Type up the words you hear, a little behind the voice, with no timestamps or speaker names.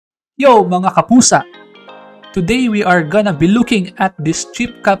Yo mga kapusa! Today we are gonna be looking at this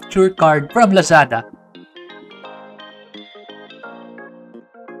cheap capture card from Lazada.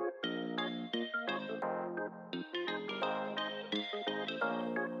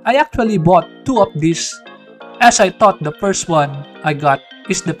 I actually bought two of these as I thought the first one I got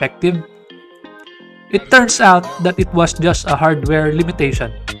is defective. It turns out that it was just a hardware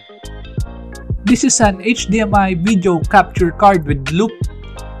limitation. This is an HDMI video capture card with loop,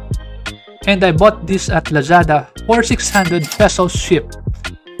 and I bought this at Lazada for 600 pesos shipped.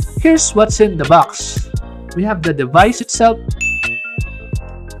 Here's what's in the box. We have the device itself.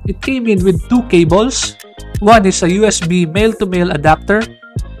 It came in with two cables. One is a USB male-to-male adapter,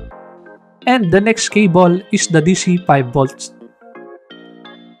 and the next cable is the DC 5 volts.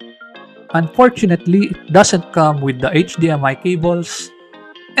 Unfortunately, it doesn't come with the HDMI cables,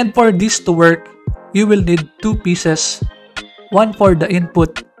 and for this to work, you will need two pieces, one for the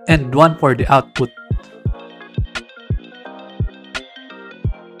input and one for the output.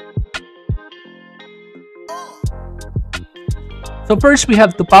 So first, we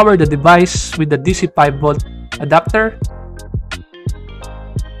have to power the device with the DC 5 volt adapter.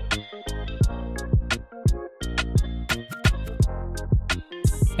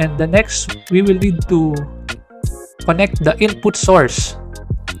 And the next, we will need to connect the input source.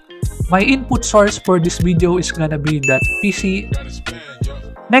 My input source for this video is gonna be that PC.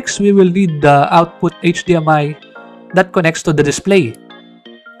 Next, we will need the output HDMI that connects to the display.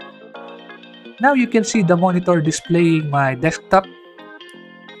 Now you can see the monitor displaying my desktop.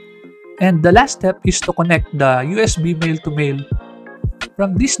 And the last step is to connect the USB male-to-male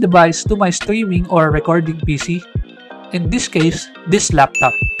from this device to my streaming or recording PC. In this case, this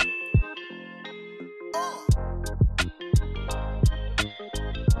laptop.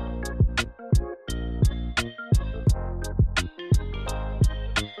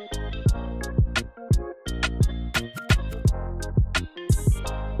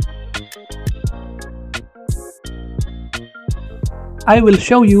 I will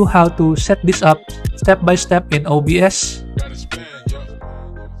show you how to set this up step by step in OBS.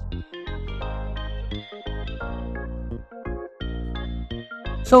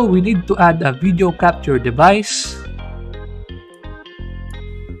 So we need to add a video capture device.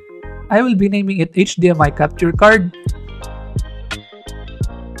 I will be naming it HDMI capture card.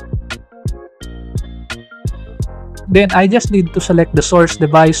 Then I just need to select the source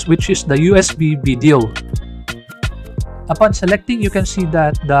device, which is the USB video. Upon selecting, you can see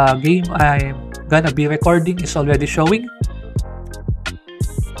that the game I'm gonna be recording is already showing.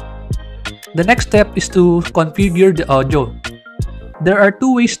 The next step is to configure the audio. There are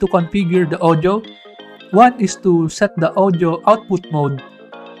two ways to configure the audio. One is to set the audio output mode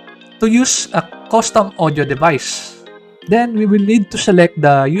to use a custom audio device. Then we will need to select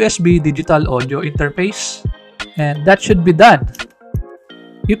the USB digital audio interface, and that should be done.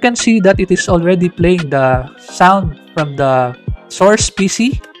 You can see that it is already playing the sound from the source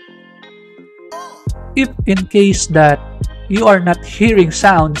PC. If in case that you are not hearing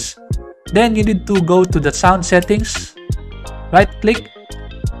sounds, then you need to go to the sound settings, right click,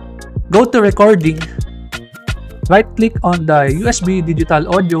 go to recording, right click on the USB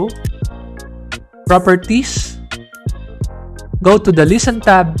digital audio, properties, go to the listen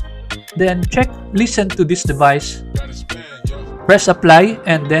tab, then check listen to this device, press apply,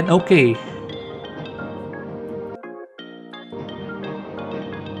 and then OK.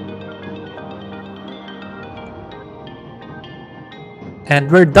 And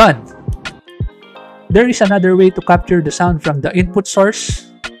we're done. There is another way to capture the sound from the input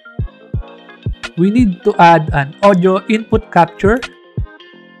source. We need to add an audio input capture.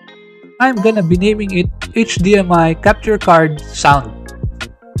 I'm gonna be naming it HDMI capture card sound.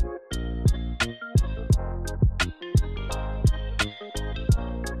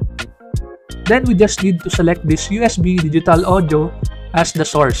 Then we just need to select this USB digital audio as the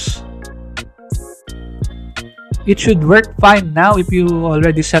source. It should work fine now if you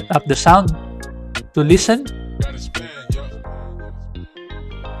already set up the sound to listen.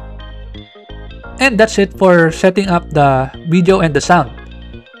 And that's it for setting up the video and the sound.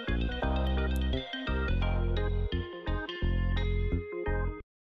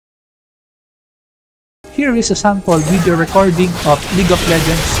 Here is a sample video recording of League of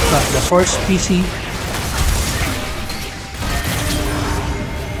Legends from the source PC.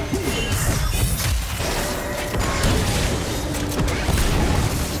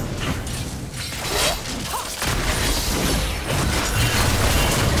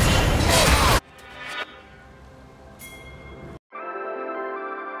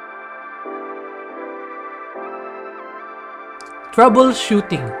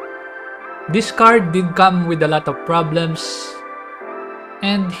 Troubleshooting. This card did come with a lot of problems,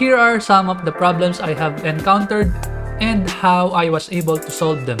 and here are some of the problems I have encountered and how I was able to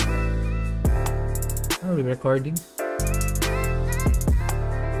solve them. Are we recording?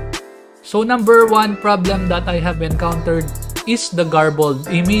 So number one problem that I have encountered is the garbled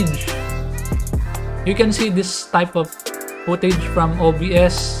image. You can see this type of footage from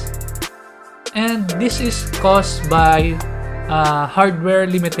OBS, and this is caused by hardware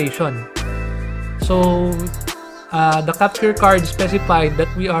limitation. So the capture card specified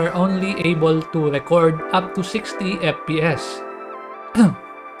that we are only able to record up to 60 FPS.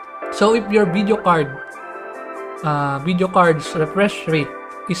 So if your video card's refresh rate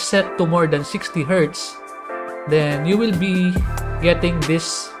is set to more than 60 Hz, then you will be getting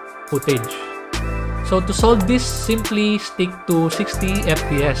this footage. So to solve this, simply stick to 60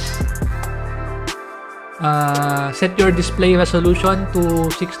 FPS. Set your display resolution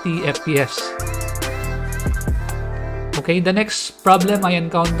to 60 FPS. Okay, the next problem I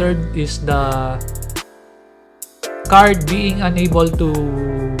encountered is the card being unable to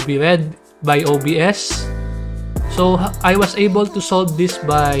be read by OBS. So I was able to solve this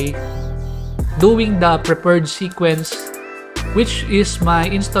by doing the prepared sequence, which is my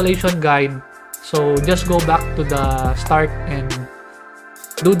installation guide. So just go back to the start and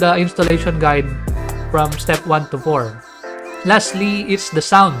do the installation guide from step 1 to 4. Lastly, it's the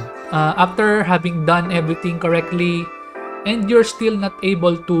sound. After having done everything correctly and you're still not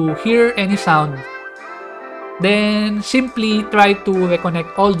able to hear any sound, then simply try to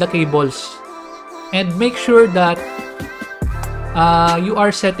reconnect all the cables and make sure that you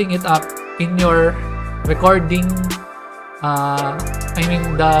are setting it up in your recording,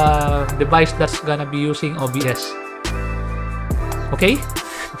 the device that's gonna be using OBS. Okay?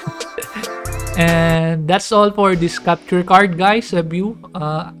 And that's all for this capture card, guys, review.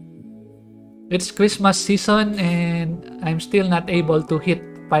 It's Christmas season and I'm still not able to hit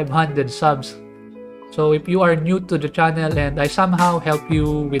 500 subs. So if you are new to the channel and I somehow help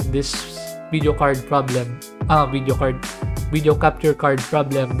you with this video capture card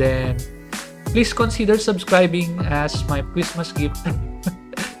problem, then please consider subscribing as my Christmas gift.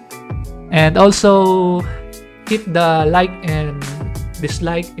 And also hit the like and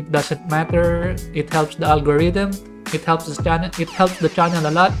dislike, it doesn't matter. It helps the algorithm, it helps the channel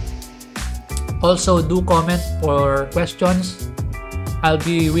a lot. Also do comment for questions. I'll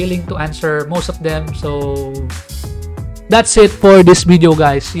be willing to answer most of them. So that's it for this video,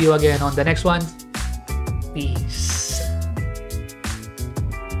 guys. See you again on the next one. Peace.